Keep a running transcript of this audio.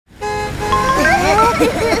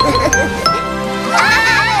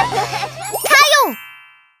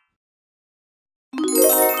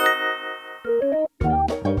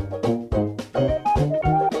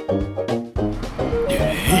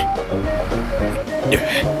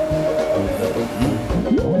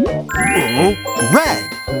Red.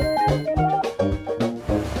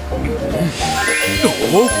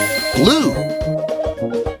 Blue.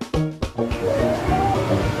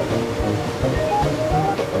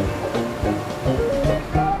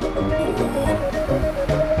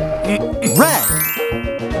 Red.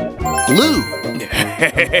 Blue.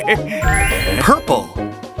 Purple.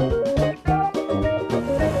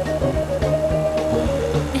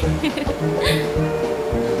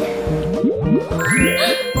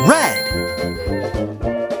 Red.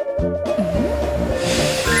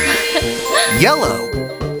 Yellow.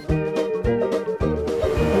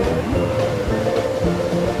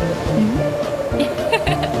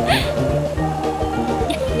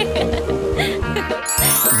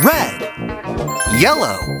 Red.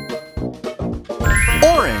 Yellow.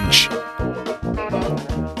 Orange.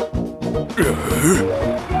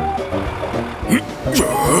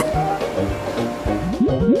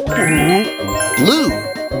 Blue.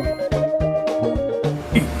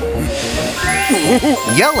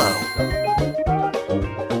 Yellow.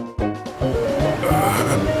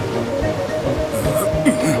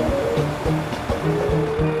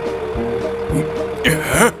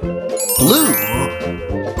 Blue.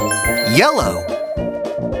 Yellow.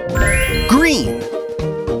 Green.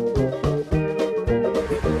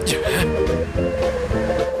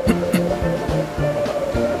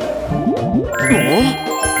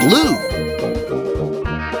 Blue.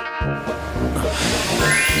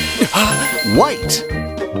 White.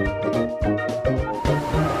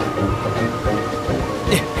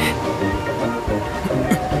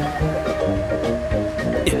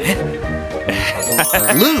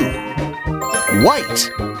 Blue. White.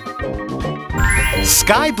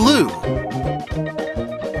 Sky blue.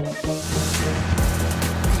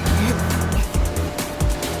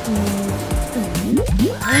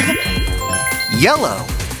 Yellow.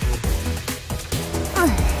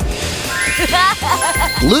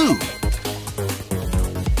 Blue.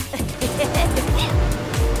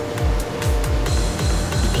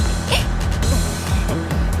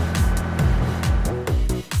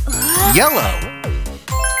 Yellow.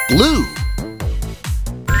 Blue.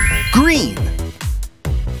 Green.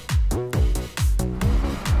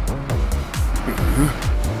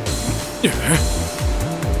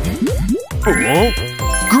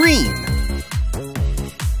 Green.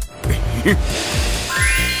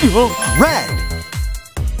 Red.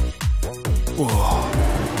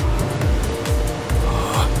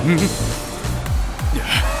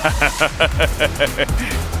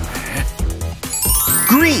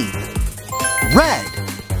 Green. Red.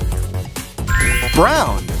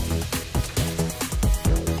 Brown.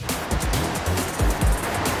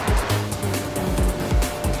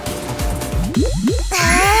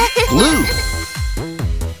 Blue.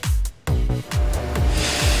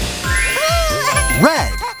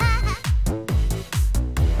 Red.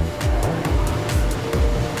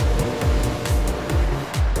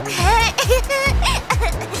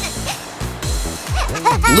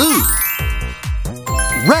 Blue.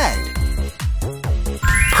 Red.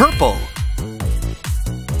 Purple.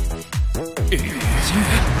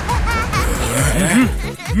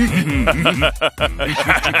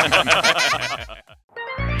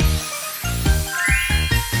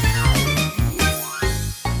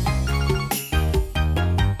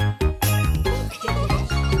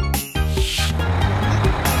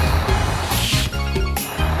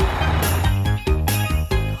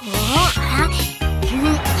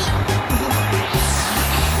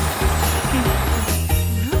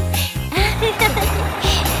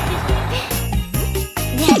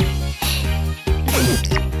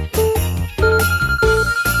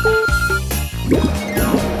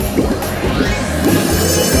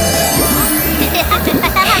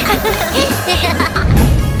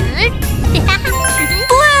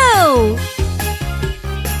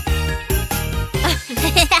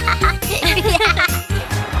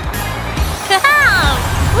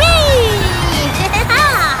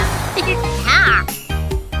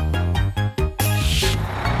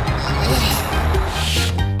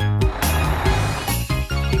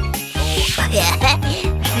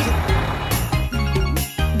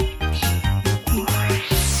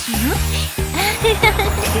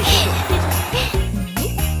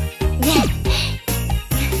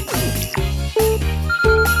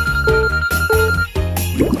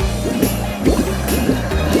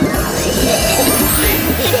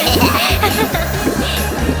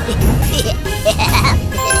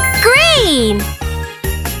 Green.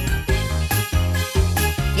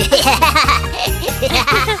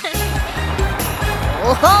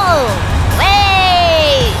 Whoa!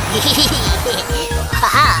 Way!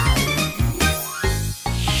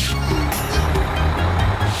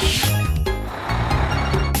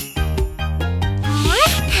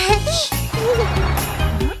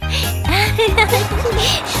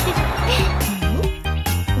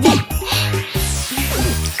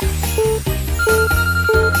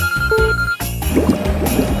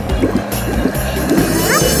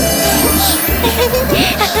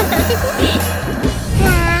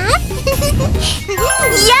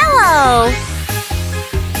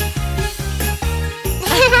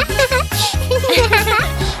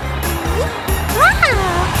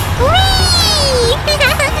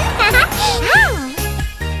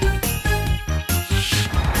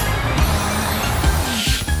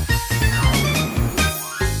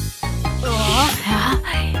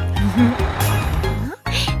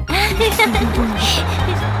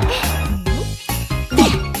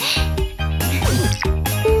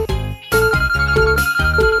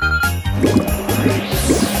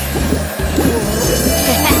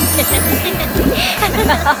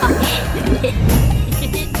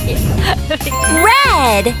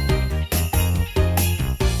 red.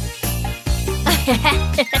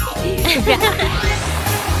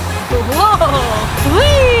 Whoa!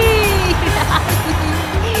 Whee!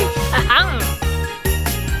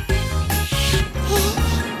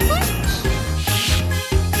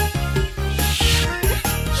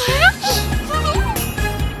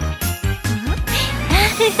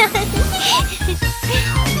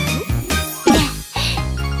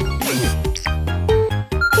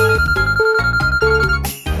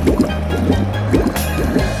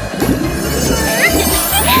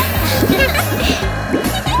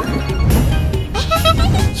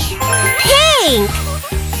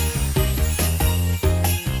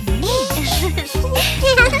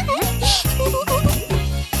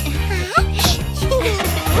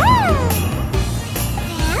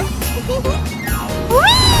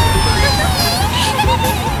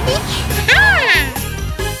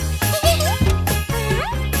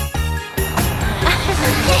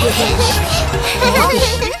 Pink.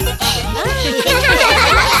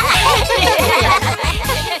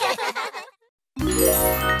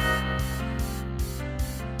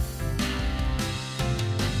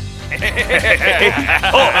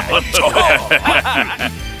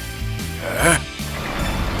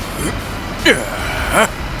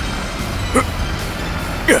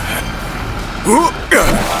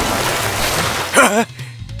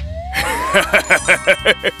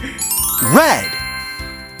 Red.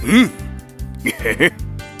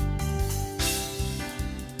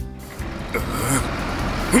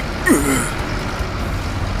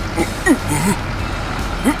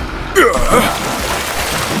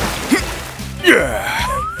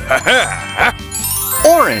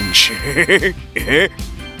 Orange.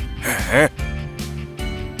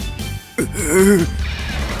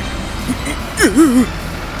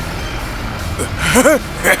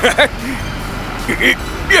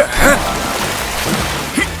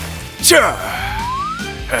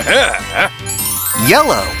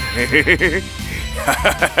 Yellow.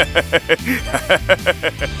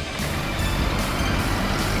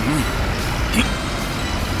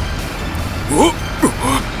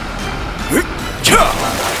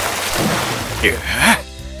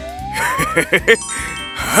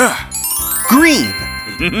 Green.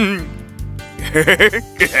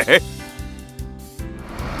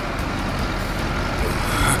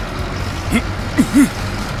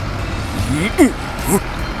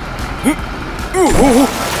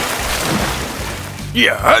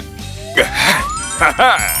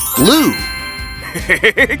 Blue.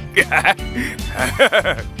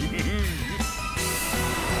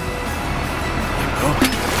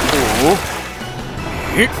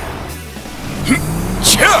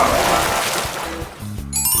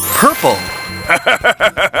 Purple.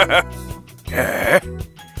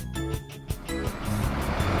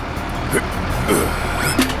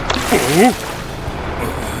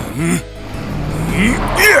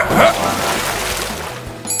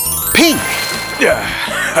 Pink.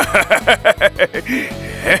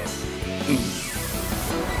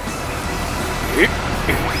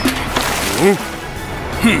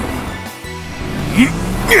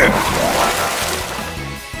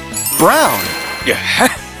 Brown.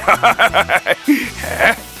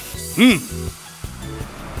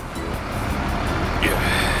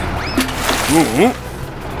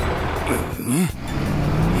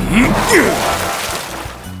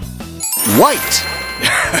 White.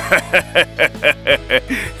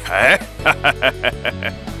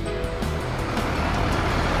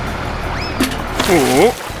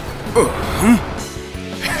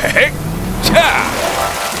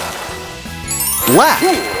 Black.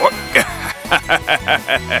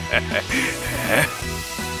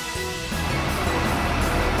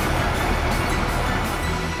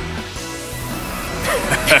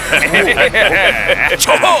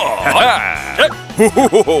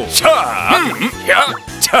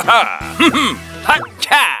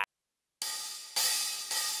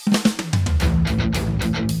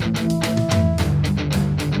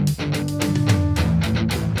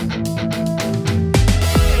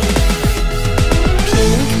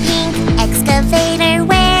 Excavator,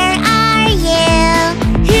 where are you?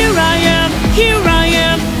 Here I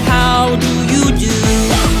am, how do you do?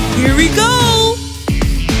 Here we go!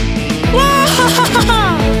 Wow!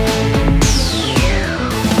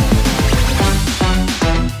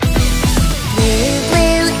 Blue, blue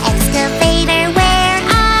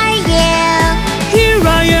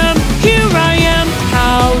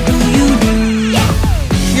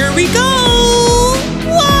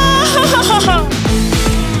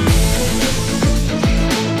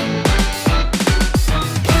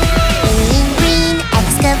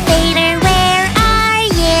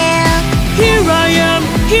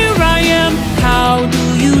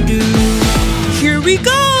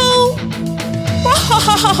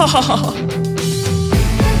Yellow,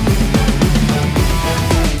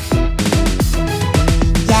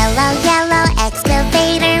 yellow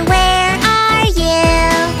excavator, where are you?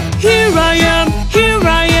 Here I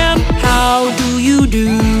am, how do you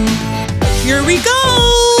do? Here we go!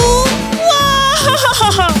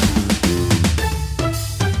 Wow!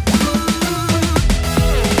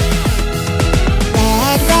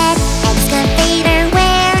 Red, red excavator,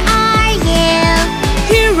 where are you?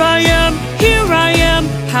 Here I am,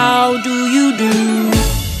 how do you do?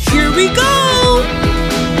 Here we go!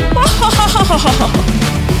 Wow!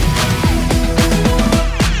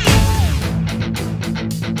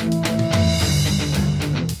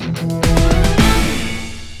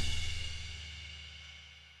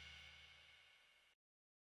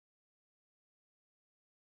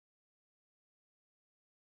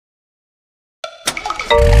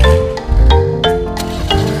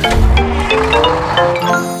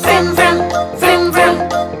 Vroom, vroom, vroom, vroom.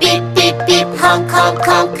 Beep, beep, beep, honk, honk,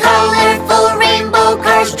 honk. Colorful rainbow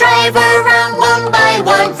cars drive around one by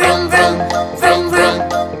one. Vroom, vroom, vroom, vroom.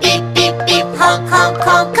 Beep, beep, beep, honk, honk,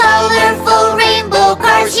 honk. Colorful rainbow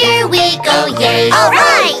cars, here we go, yay! All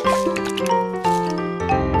right!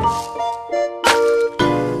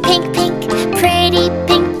 Pink, pink, pretty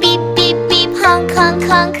pink. Beep, beep, beep, honk, honk,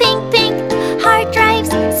 honk. Pink, pink, heart drives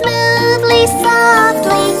smoothly,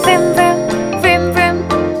 softly. Vroom, vroom, vroom, vroom.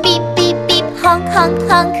 Beep, beep, beep, honk, honk,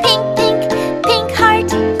 honk. Pink, pink, pink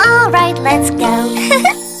heart. All right, let's go.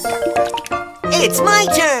 It's my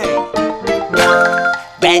turn!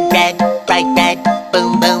 Red, red, bright red,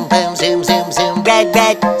 boom, boom, boom, zoom, zoom, zoom. Red,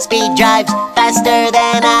 red, speed drives faster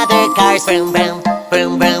than other cars. Vroom, vroom,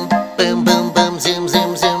 vroom, vroom, boom, boom, boom, zoom,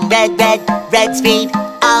 zoom, zoom. Red, red, red speed.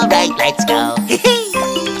 All right, let's go.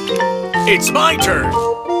 It's my turn.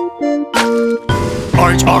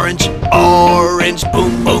 Orange, orange, orange,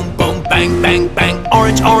 boom, boom, boom, bang, bang, bang.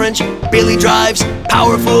 Orange, orange, Billy drives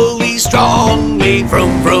powerfully, strongly.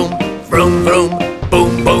 Vroom, vroom, vroom, vroom,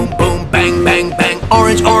 boom, boom, boom, bang, bang, bang.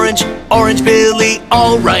 Orange, orange, orange Billy.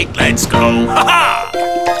 All right, let's go. Ha ha!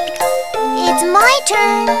 It's my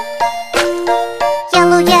turn.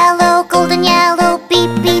 Yellow, yellow, golden yellow. Beep,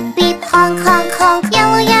 beep, beep, honk, honk, honk.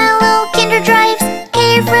 Yellow, yellow, Kinder drives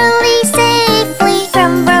carefully, safely.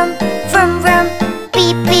 Vroom, vroom, vroom, vroom.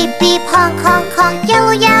 Beep, beep, beep, honk, honk, honk.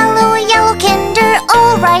 Yellow, yellow, yellow Kinder.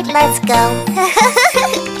 All right, let's go.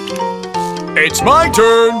 It's my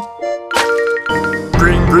turn.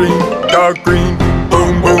 Green, green, dark green,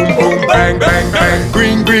 boom, boom, boom, bang, bang, bang.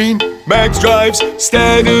 Green, green, Max drives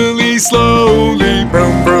steadily, slowly.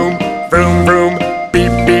 Vroom, vroom, vroom, vroom.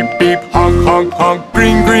 Beep, beep, beep, honk, honk, honk.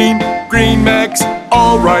 Green, green, green Max.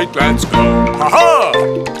 All right, let's go. Ha ha!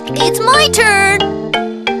 It's my turn.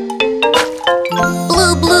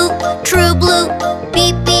 Blue, blue, true blue.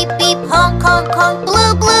 Beep, beep, beep, honk, honk, honk.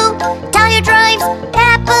 Blue, blue, Talia drives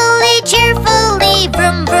happily, cheerfully.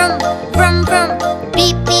 Vroom, vroom, vroom, vroom.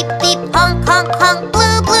 Beep, beep, beep, honk, honk, honk.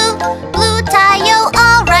 Blue, blue, blue Tayo.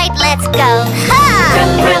 All right, let's go. Ha!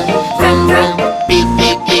 Vroom, vroom, vroom, vroom. Beep,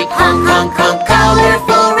 beep, beep, honk, honk, honk.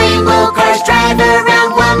 Colorful rainbow cars drive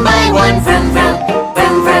around one by one. Vroom, vroom,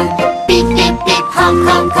 vroom, vroom. Beep, beep, beep, honk,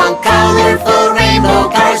 honk, honk. Colorful rainbow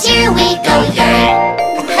cars, here we go, yeah!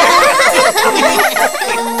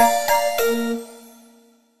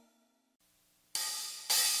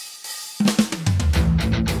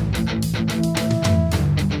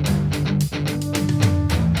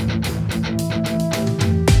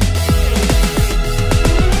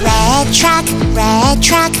 Red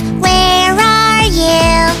truck, where are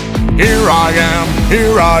you? Here I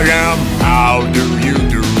am, how do you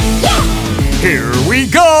do? Yeah! Here we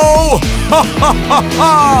go! Ha ha ha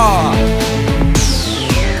ha!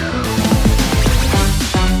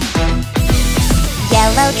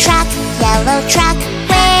 Yellow truck,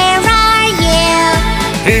 where are you?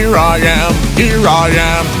 Here I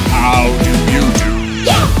am, how do you do?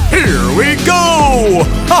 Yeah! Here we go!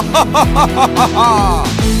 Ha ha ha ha ha ha!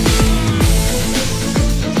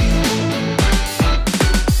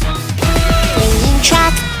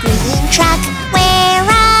 Green truck, where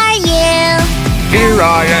are you? Here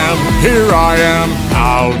I am,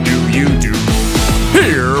 how do you do?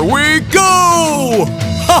 Here we go!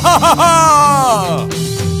 Ha ha ha ha!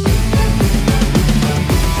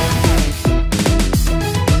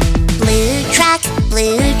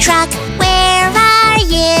 Blue truck, where are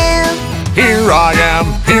you? Here I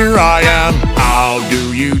am, how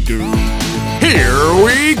do you do? Here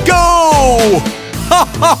we go! Ha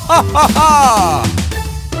ha ha ha ha!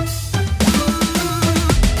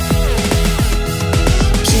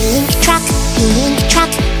 Pink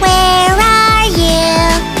truck, where are you?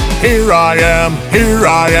 here I am, here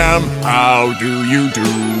I am. How do you do?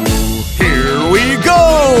 Here we go!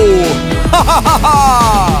 Ha ha ha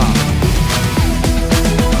ha!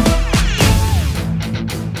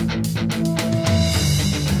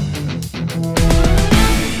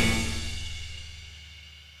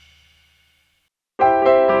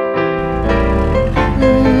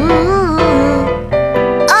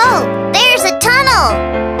 Oh, there's a tunnel.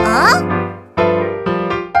 Huh?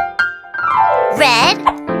 Red,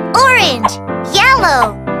 orange,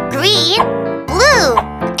 yellow, green, blue,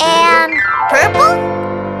 and purple?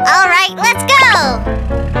 All right, let's go!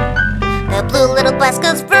 The blue little bus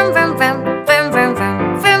goes vroom, vroom, vroom, vroom, vroom,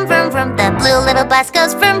 vroom, vroom, vroom, vroom. The blue little bus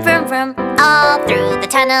goes vroom, vroom, vroom, all through the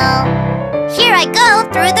tunnel. Here I go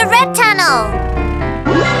through the red tunnel.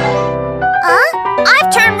 Huh? I've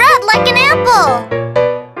turned red like an apple.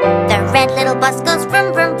 The red little bus goes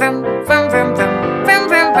vroom, vroom, vroom, vroom, vroom, vroom, vroom,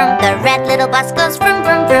 vroom, vroom. The red little bus goes vroom,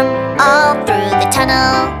 vroom, vroom, all through the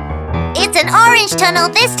tunnel. It's an orange tunnel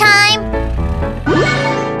this time.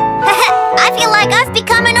 I feel like I've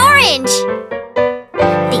become an orange.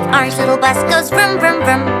 The orange little bus goes vroom, vroom,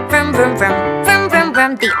 vroom, vroom, vroom, vroom, vroom, vroom,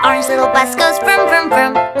 vroom. The orange little bus goes vroom, vroom,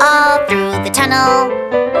 vroom, all through the tunnel.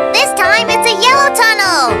 This time it's a yellow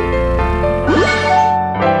tunnel.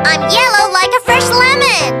 I'm yellow like a fresh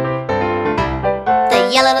lemon. The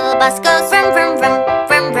yellow little bus goes vroom, vroom, vroom,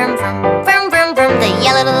 vroom, vroom, vroom, vroom, vroom, vroom. The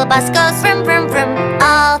yellow little bus goes vroom, vroom, vroom,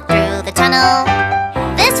 all through the tunnel.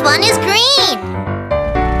 This one is green.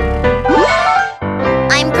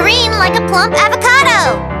 I'm green like a plump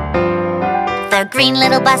avocado. The green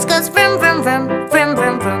little bus goes vroom, vroom, vroom, vroom,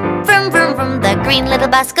 vroom, vroom, vroom, vroom, vroom. The green little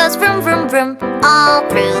bus goes vroom, vroom, vroom, all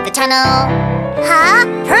through the tunnel. Huh?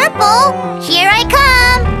 Purple? Here I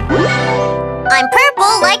come! I'm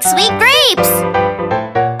purple like sweet grapes.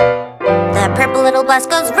 The purple little bus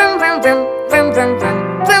goes vroom, vroom, vroom, vroom, vroom,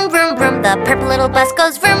 vroom, vroom, vroom, vroom. The purple little bus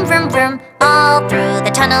goes vroom, vroom, vroom, all through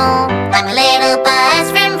the tunnel. I'm a little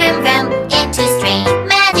bus, vroom, vroom, vroom, into strange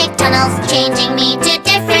magic tunnels, changing me to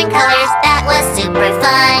different colors. That was super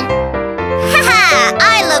fun. Haha!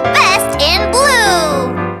 I look best in blue.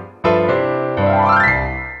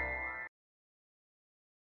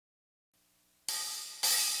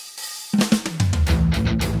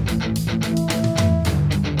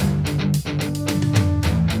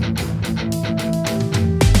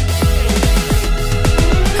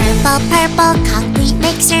 Purple, purple, concrete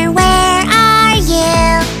mixer, where are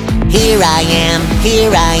you? Here I am,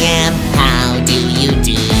 how do you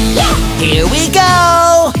do? Here we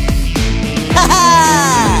go! Ha ha!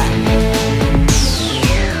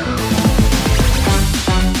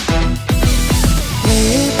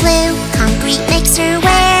 Blue, blue, concrete mixer,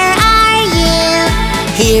 where are you?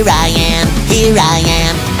 Here I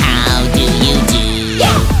am, how do you do?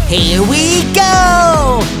 Here we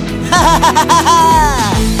go! Ha ha ha ha ha!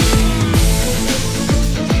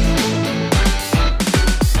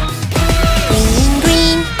 Green,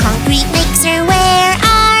 green, concrete mixer, where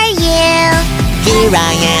are you?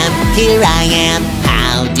 Here I am,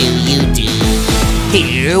 how do you do?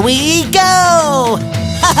 Here we go!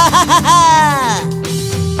 Ha ha ha ha ha!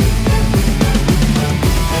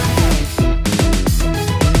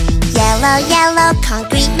 Yellow, yellow,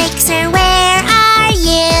 concrete mixer, where are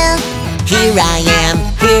you? Here I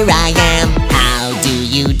am, how do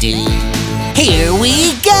you do? Here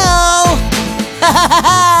we go! Ha ha ha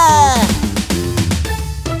ha!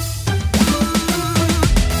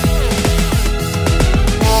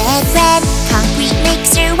 Red, red, concrete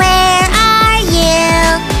mixer, where are you?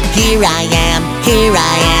 Here I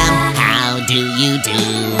am, how do you do?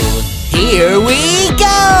 Here we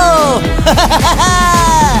go! Ha ha ha ha!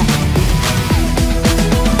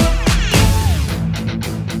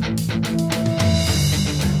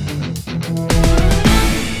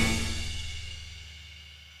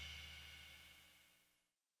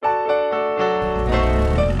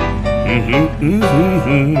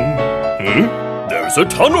 There's a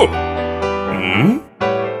tunnel.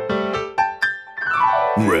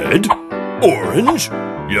 Red, orange,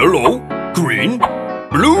 yellow, green,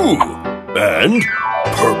 blue, and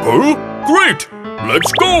purple. Great!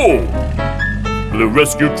 Let's go! Blue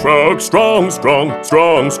rescue truck, strong, strong,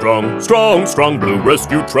 strong, strong, strong, strong. Blue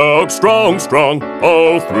rescue truck, strong, strong,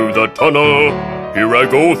 all through the tunnel. Here I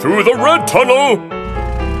go through the red tunnel.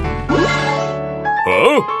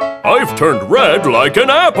 Huh? I've turned red like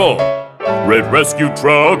an apple. Red rescue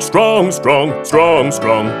truck, strong, strong, strong,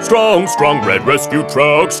 strong, strong, strong. Red rescue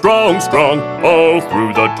truck, strong, strong, all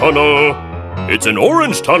through the tunnel. It's an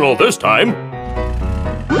orange tunnel this time.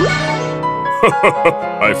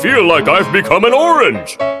 I feel like I've become an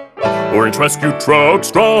orange. Orange rescue truck,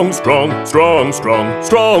 strong, strong, strong, strong,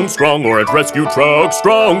 strong, strong. Orange rescue truck,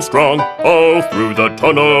 strong, strong, all through the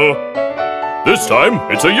tunnel. This time,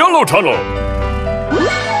 it's a yellow tunnel.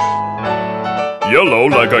 Yellow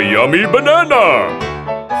like a yummy banana.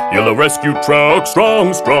 Yellow rescue truck,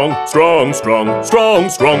 strong, strong, strong, strong, strong,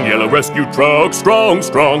 strong. Yellow rescue truck, strong,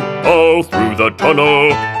 strong, all through the tunnel.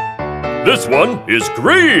 This one is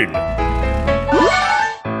green.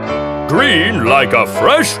 Green like a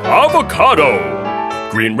fresh avocado.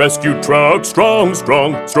 Green rescue truck, strong,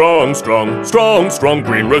 strong, strong, strong, strong, strong.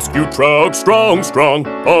 Green rescue truck, strong, strong,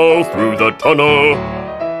 all through the tunnel.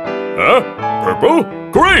 Huh? Purple?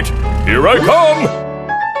 Great! Here I come!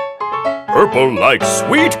 Purple like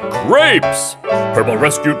sweet grapes. Purple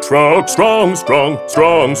rescue truck, strong, strong,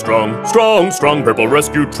 strong, strong, strong, strong. Purple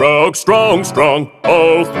rescue truck, strong, strong,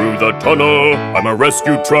 all through the tunnel. I'm a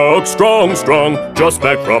rescue truck, strong, strong, just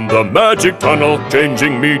back from the magic tunnel,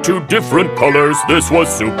 changing me to different colors. This was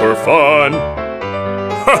super fun.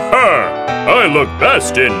 Ha ha! I look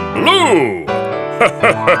best in blue. Ha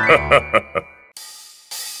ha ha ha ha!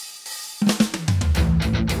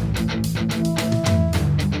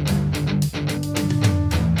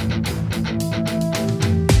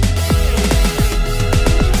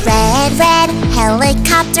 Red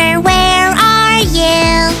helicopter, where are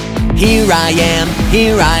you? Here I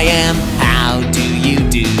am, how do you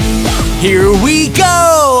do? Here we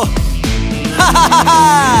go! Ha ha ha ha!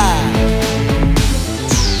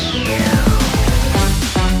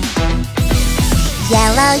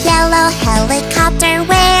 Yellow helicopter,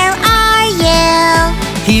 where are you?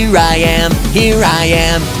 Here I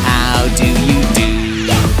am, how do you do?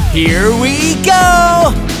 Here we go!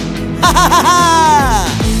 Ha ha ha ha!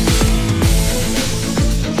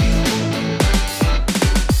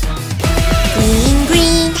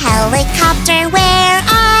 Green helicopter, where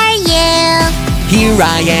are you? Here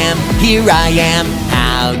I am,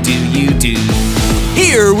 how do you do?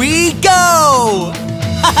 Here we go!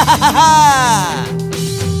 Ha ha ha ha!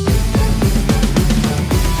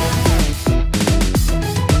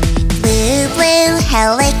 Blue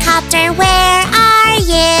helicopter, where are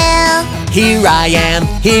you? Here I am,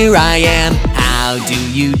 how do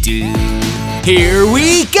you do? Here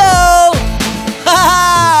we go! Ha ha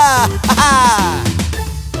ha ha!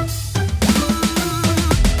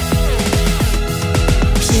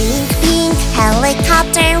 Pink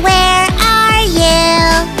helicopter, where are you?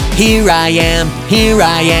 Here I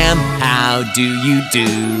am, how do you do?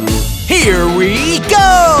 Here we go!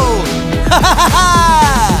 Ha ha ha ha!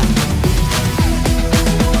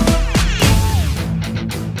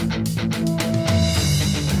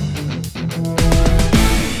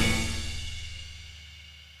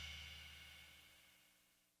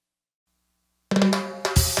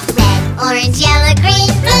 Orange, yellow,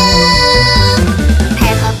 green, blue.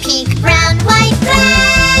 Purple, pink, brown, white,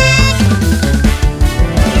 black.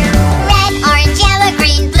 Red, orange, yellow,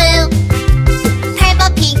 green, blue.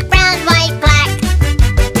 Purple, pink, brown, white, black.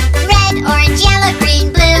 Red, orange, yellow,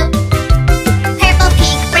 green, blue. Purple,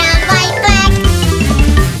 pink, brown, white, black.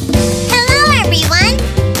 Hello everyone!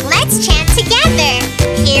 Let's chant together.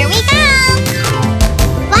 Here we go!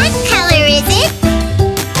 What color is it?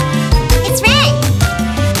 It's red.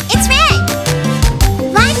 It's red.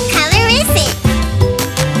 What color is it?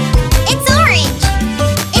 It's orange.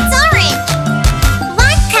 It's orange.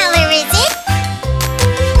 What color is it?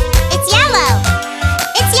 It's yellow.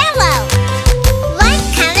 It's yellow. What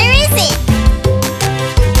color is it?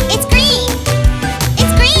 It's green.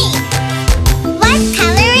 It's green. What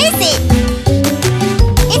color is it?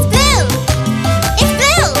 It's blue. It's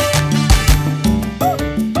blue.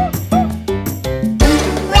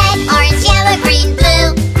 Red, orange, yellow, green, blue.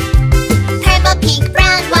 Purple, pink,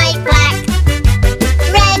 brown, white, black.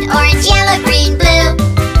 Red, orange, yellow, green, blue.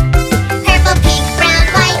 Purple, pink, brown,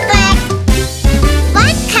 white, black.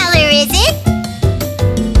 What color is it?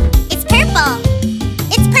 It's purple.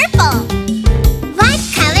 It's purple. What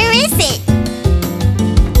color is it?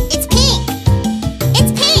 It's pink.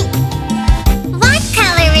 It's pink. What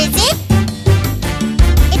color is it?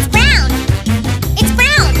 It's brown. It's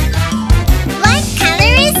brown. What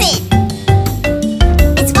color is it?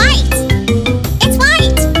 It's white. It's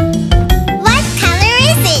white. What color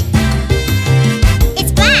is it?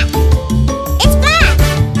 It's black. It's black.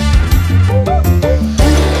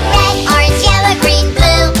 Red, orange, yellow, green,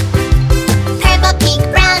 blue. Purple, pink,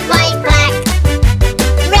 brown, white, black.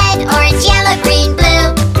 Red, orange, yellow, green, blue.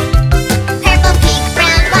 Purple, pink,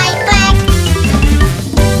 brown, white, black.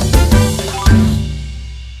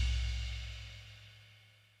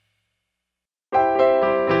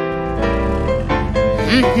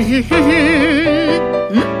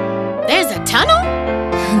 There's a tunnel?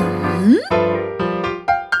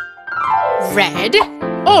 red,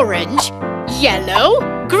 orange, yellow,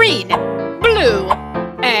 green, blue,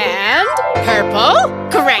 and purple?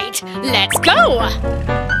 Great, let's go!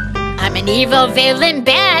 I'm an evil villain,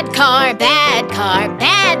 bad car, bad car,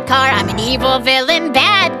 bad car. I'm an evil villain,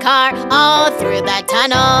 bad car, all through the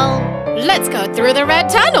tunnel. Let's go through the red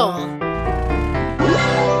tunnel.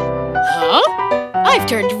 Huh? I've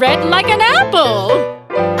turned red like an apple.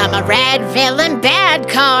 I'm a red villain, bad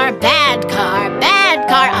car, bad car, bad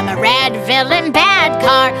car. I'm a red villain, bad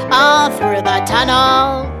car, all through the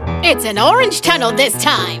tunnel. It's an orange tunnel this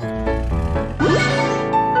time.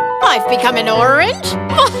 I've become an orange?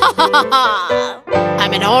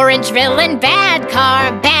 I'm an orange villain, bad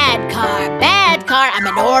car, bad car, bad car. I'm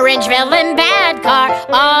an orange villain, bad car,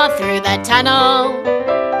 all through the tunnel.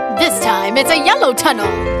 This time it's a yellow tunnel.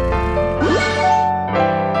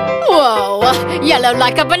 Whoa, yellow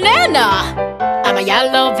like a banana. I'm a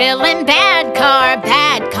yellow villain, bad car,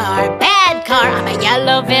 bad car, bad car. I'm a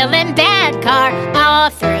yellow villain, bad car, all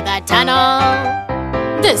through the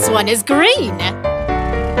tunnel. This one is green.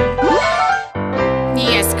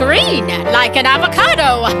 Yes, green, like an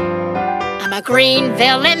avocado. I'm a green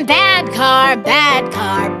villain, bad car, bad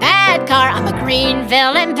car, bad car. I'm a green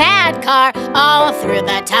villain, bad car, all through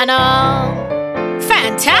the tunnel.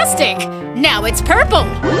 Fantastic! Now it's purple.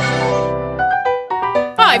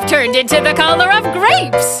 I've turned into the color of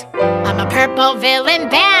grapes. I'm a purple villain,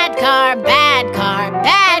 bad car, bad car,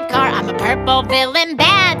 bad car. I'm a purple villain,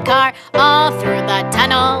 bad car, all through the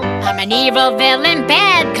tunnel. I'm an evil villain,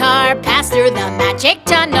 bad car, pass through the magic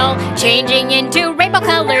tunnel. Changing into rainbow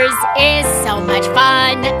colors is so much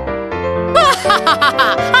fun.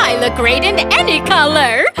 I look great in any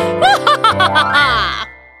color.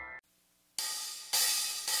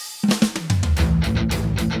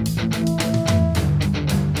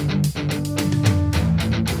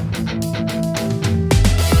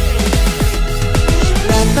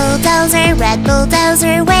 Red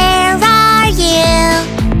bulldozer, where are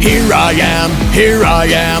you? Here I am,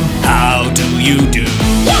 how do you do?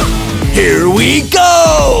 Yeah! Here we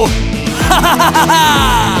go! Ha ha ha ha ha!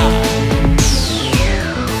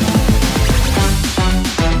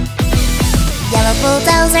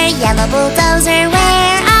 Yellow bulldozer,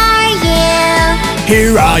 where are you?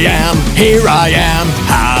 Here I am,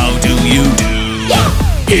 how do you do? Yeah!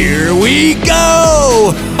 Here we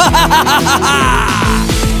go! Ha ha ha ha ha!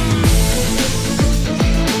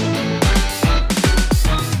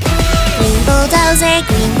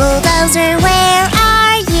 Green bulldozer, where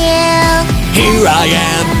are you? Here I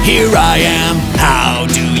am, how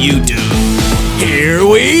do you do? Here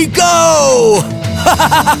we go! Ha ha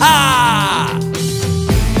ha ha!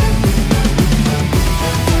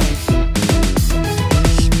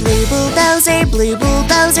 Blue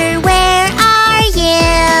bulldozer, where are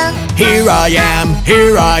you? Here I am,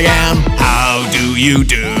 how do you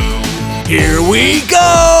do? Here we go!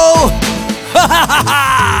 Ha ha ha ha!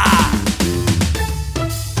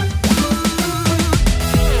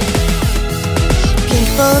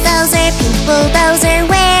 Pink bulldozer,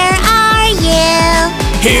 where are you?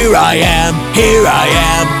 Here I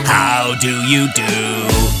am, how do you do?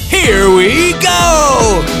 Here we go!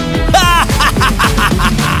 Ha ha ha ha ha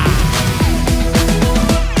ha!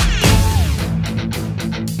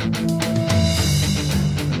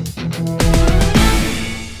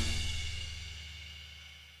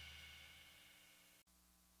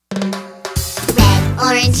 Red,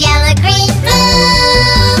 orange, yellow, green, blue.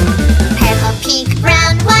 Purple, pink,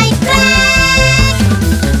 brown, white, black.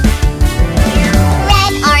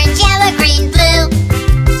 Red, orange, yellow, green, blue.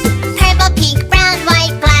 Purple, pink, brown,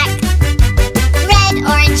 white, black. Red,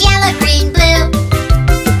 orange, yellow, green, blue.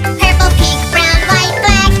 Purple, pink, brown, white,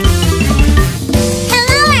 black.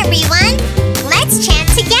 Hello, everyone. Let's chant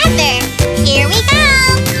together. Here we go.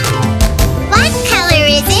 What color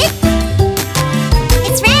is it?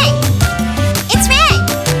 It's red. It's red.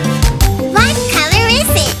 What color is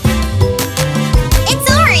it? It's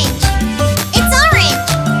orange. It's orange.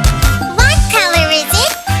 What color is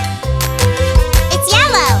it? It's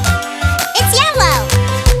yellow. It's yellow.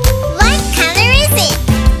 What color is it?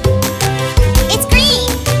 It's green.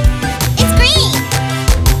 It's green.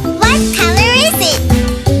 What color is it?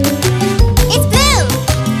 It's blue.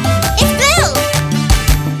 It's blue.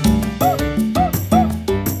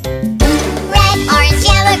 Red, orange,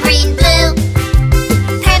 yellow, green, blue.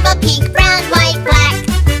 Purple, pink, brown, white, black.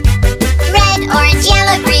 Red, orange,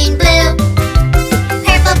 yellow, green, blue.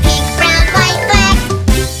 Purple, pink, brown, white, black.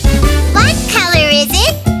 What color is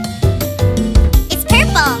it? It's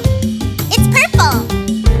purple. It's purple.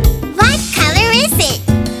 What color is it?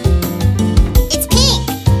 It's pink.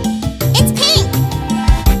 It's pink.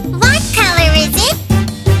 What color is it?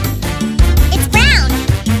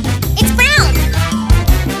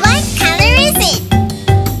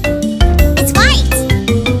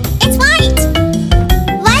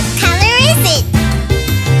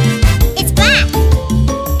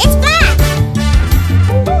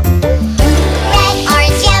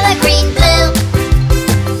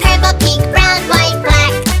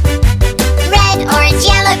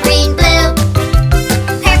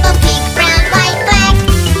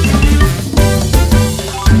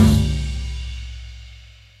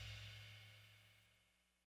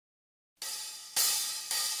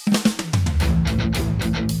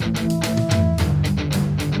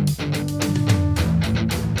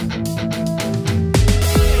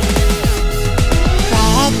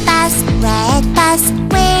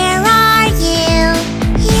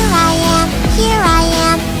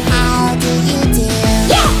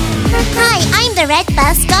 red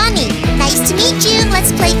bus, Bonnie. Nice to meet you.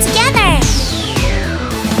 Let's play together.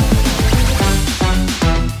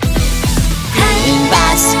 Green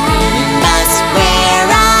bus, where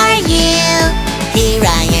are you? Here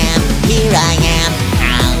I am,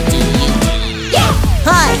 how do you do? Yeah!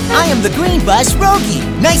 Hi, I am the green bus, Rogi.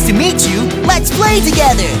 Nice to meet you. Let's play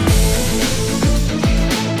together.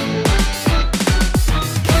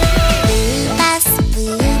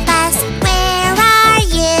 Blue bus, where are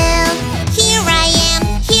you? Here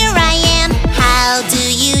I am, how do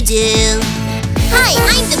you do? Hi,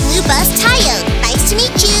 I'm the blue bus, Tayo. Nice to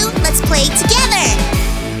meet you. Let's play together.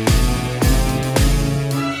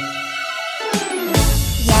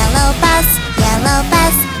 Yellow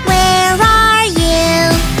bus, where are you?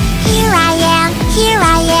 Here I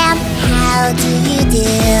am, how do you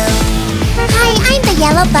do? Hi, I'm the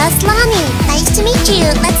yellow bus, Lonnie. Nice to meet you.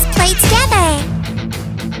 Let's play together.